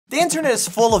The internet is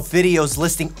full of videos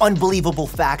listing unbelievable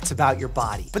facts about your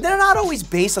body, but they're not always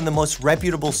based on the most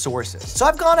reputable sources. So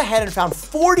I've gone ahead and found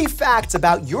 40 facts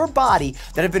about your body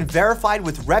that have been verified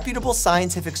with reputable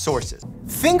scientific sources.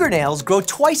 Fingernails grow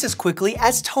twice as quickly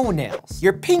as toenails.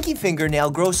 Your pinky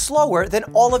fingernail grows slower than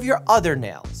all of your other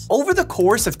nails. Over the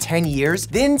course of 10 years,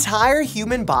 the entire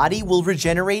human body will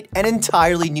regenerate an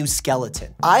entirely new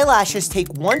skeleton. Eyelashes take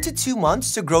 1 to 2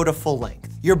 months to grow to full length.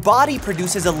 Your body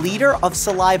produces a liter of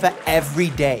saliva every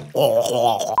day.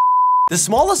 The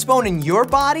smallest bone in your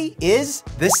body is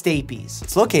the stapes.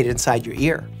 It's located inside your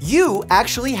ear. You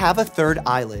actually have a third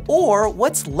eyelid, or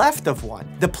what's left of one.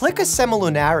 The plica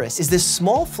semilunaris is this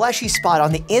small fleshy spot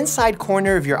on the inside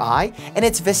corner of your eye, and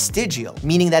it's vestigial,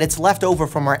 meaning that it's left over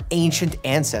from our ancient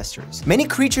ancestors. Many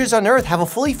creatures on Earth have a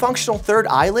fully functional third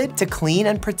eyelid to clean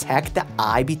and protect the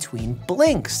eye between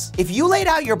blinks. If you laid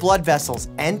out your blood vessels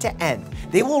end to end,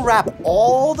 they will wrap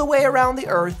all the way around the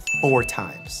Earth 4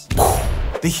 times.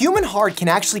 The human heart can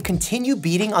actually continue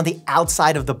beating on the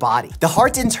outside of the body. The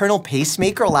heart's internal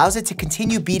pacemaker allows it to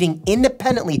continue beating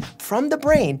independently from the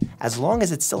brain as long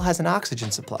as it still has an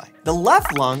oxygen supply. The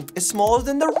left lung is smaller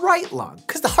than the right lung,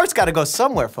 because the heart's gotta go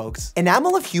somewhere, folks.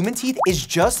 Enamel of human teeth is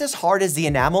just as hard as the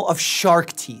enamel of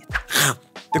shark teeth.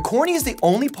 The cornea is the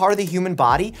only part of the human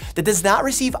body that does not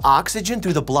receive oxygen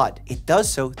through the blood. It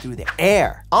does so through the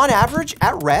air. On average,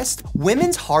 at rest,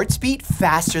 women's hearts beat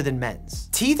faster than men's.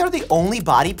 Teeth are the only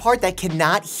body part that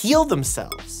cannot heal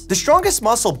themselves. The strongest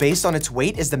muscle based on its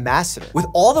weight is the masseter. With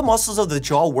all the muscles of the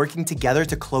jaw working together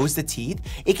to close the teeth,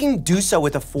 it can do so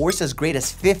with a force as great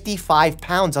as 55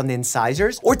 pounds on the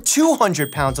incisors or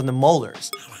 200 pounds on the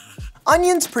molars.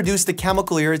 Onions produce the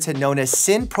chemical irritant known as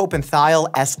syn-propanethiol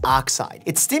S-oxide.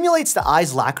 It stimulates the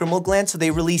eye's lacrimal gland so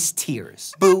they release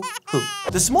tears. Boo-hoo.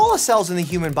 The smallest cells in the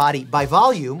human body by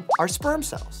volume are sperm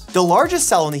cells. The largest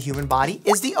cell in the human body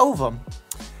is the ovum.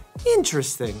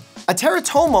 Interesting. A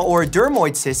teratoma or a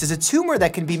dermoid cyst is a tumor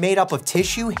that can be made up of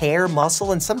tissue, hair,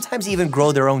 muscle, and sometimes even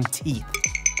grow their own teeth.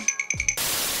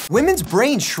 Women's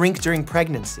brains shrink during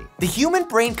pregnancy. The human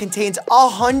brain contains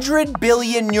 100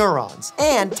 billion neurons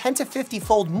and 10 to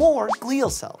 50-fold more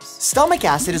glial cells. Stomach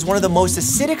acid is one of the most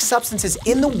acidic substances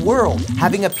in the world,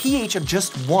 having a pH of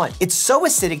just 1. It's so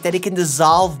acidic that it can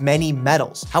dissolve many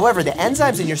metals. However, the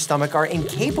enzymes in your stomach are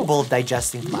incapable of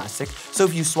digesting plastic, so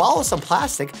if you swallow some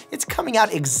plastic, it's coming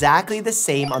out exactly the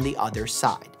same on the other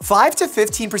side. 5 to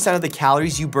 15% of the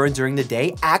calories you burn during the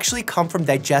day actually come from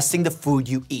digesting the food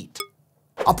you eat.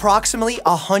 Approximately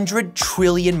 100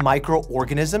 trillion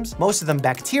microorganisms, most of them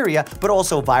bacteria, but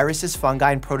also viruses,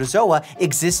 fungi, and protozoa,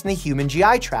 exist in the human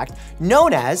GI tract,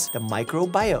 known as the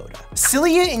microbiota.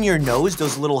 Cilia in your nose,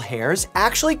 those little hairs,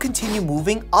 actually continue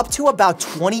moving up to about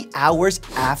 20 hours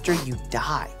after you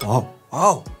die. Whoa,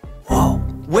 whoa, whoa.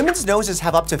 Women's noses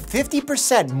have up to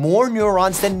 50% more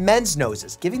neurons than men's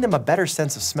noses, giving them a better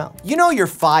sense of smell. You know your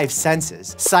 5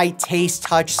 senses: sight, taste,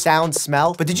 touch, sound,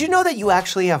 smell, but did you know that you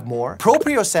actually have more?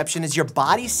 Proprioception is your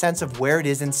body's sense of where it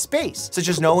is in space, such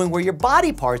as knowing where your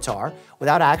body parts are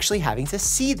without actually having to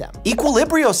see them.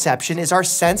 Equilibrioception is our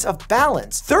sense of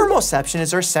balance. Thermoception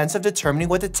is our sense of determining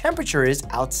what the temperature is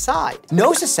outside.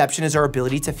 Nociception is our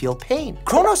ability to feel pain.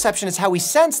 Chronoception is how we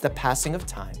sense the passing of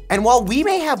time. And while we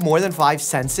may have more than 5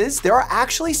 senses, there are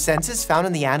actually senses found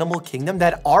in the animal kingdom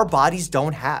that our bodies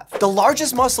don't have. The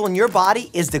largest muscle in your body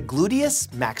is the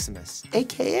gluteus maximus,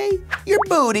 aka your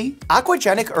booty.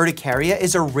 Aquagenic urticaria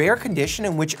is a rare condition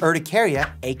in which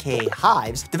urticaria, aka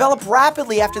hives, develop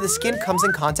rapidly after the skin comes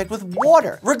in contact with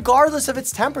water, regardless of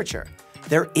its temperature.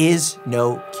 There is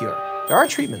no cure. There are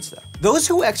treatments though. Those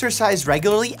who exercise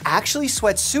regularly actually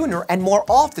sweat sooner and more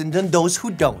often than those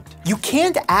who don't. You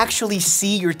can't actually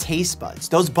see your taste buds.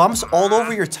 Those bumps all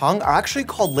over your tongue are actually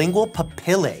called lingual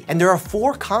papillae, and there are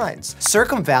 4 kinds: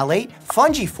 circumvallate,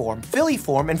 fungiform,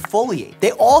 filiform, and foliate.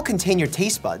 They all contain your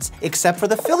taste buds, except for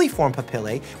the filiform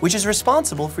papillae, which is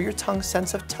responsible for your tongue's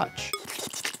sense of touch.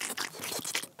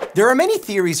 There are many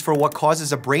theories for what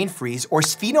causes a brain freeze or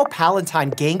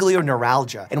sphenopalatine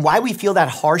ganglioneuralgia and why we feel that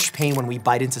harsh pain when we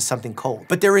bite into something cold.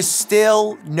 But there is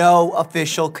still no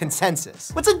official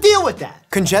consensus. What's the deal with that?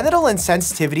 Congenital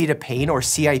insensitivity to pain, or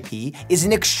CIP, is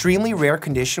an extremely rare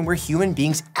condition where human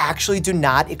beings actually do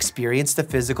not experience the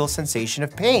physical sensation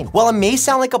of pain. While it may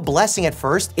sound like a blessing at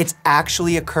first, it's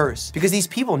actually a curse, because these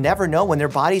people never know when their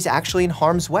body's actually in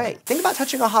harm's way. Think about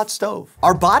touching a hot stove.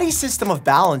 Our body system of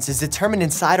balance is determined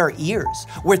inside our ears,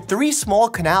 where 3 small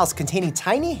canals containing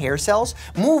tiny hair cells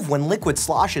move when liquid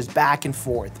sloshes back and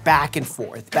forth, back and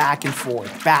forth, back and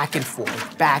forth, back and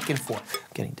forth, back and forth.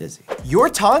 getting dizzy. Your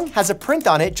tongue has a print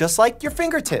on it just like your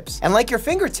fingertips. And like your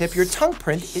fingertip, your tongue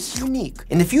print is unique.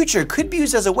 In the future, it could be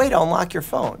used as a way to unlock your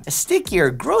phone. A stickier,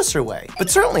 grosser way, but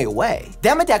certainly a way.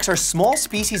 Demodex are small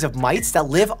species of mites that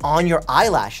live on your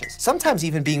eyelashes, sometimes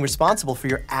even being responsible for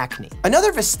your acne.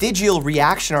 Another vestigial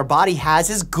reaction our body has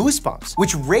is goosebumps,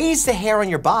 which raise the hair on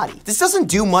your body. This doesn't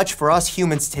do much for us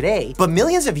humans today, but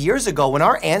millions of years ago, when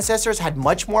our ancestors had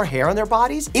much more hair on their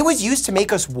bodies, it was used to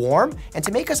make us warm and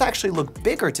to make us actually look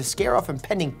bigger to scare off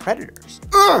impending predators.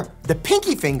 The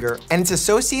pinky finger and its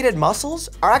associated muscles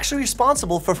are actually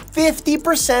responsible for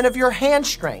 50% of your hand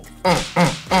strength.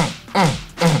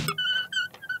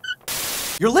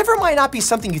 Your liver might not be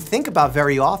something you think about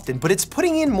very often, but it's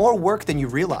putting in more work than you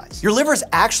realize. Your liver is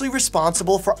actually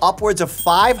responsible for upwards of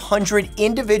 500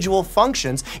 individual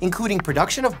functions, including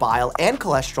production of bile and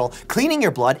cholesterol, cleaning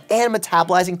your blood, and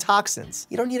metabolizing toxins.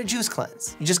 You don't need a juice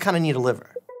cleanse. You just kind of need a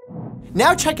liver.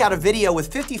 Now check out a video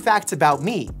with 50 facts about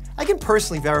me. I can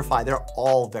personally verify they're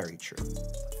all very true.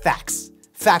 Facts.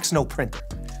 Facts, no printer.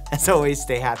 As always,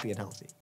 stay happy and healthy.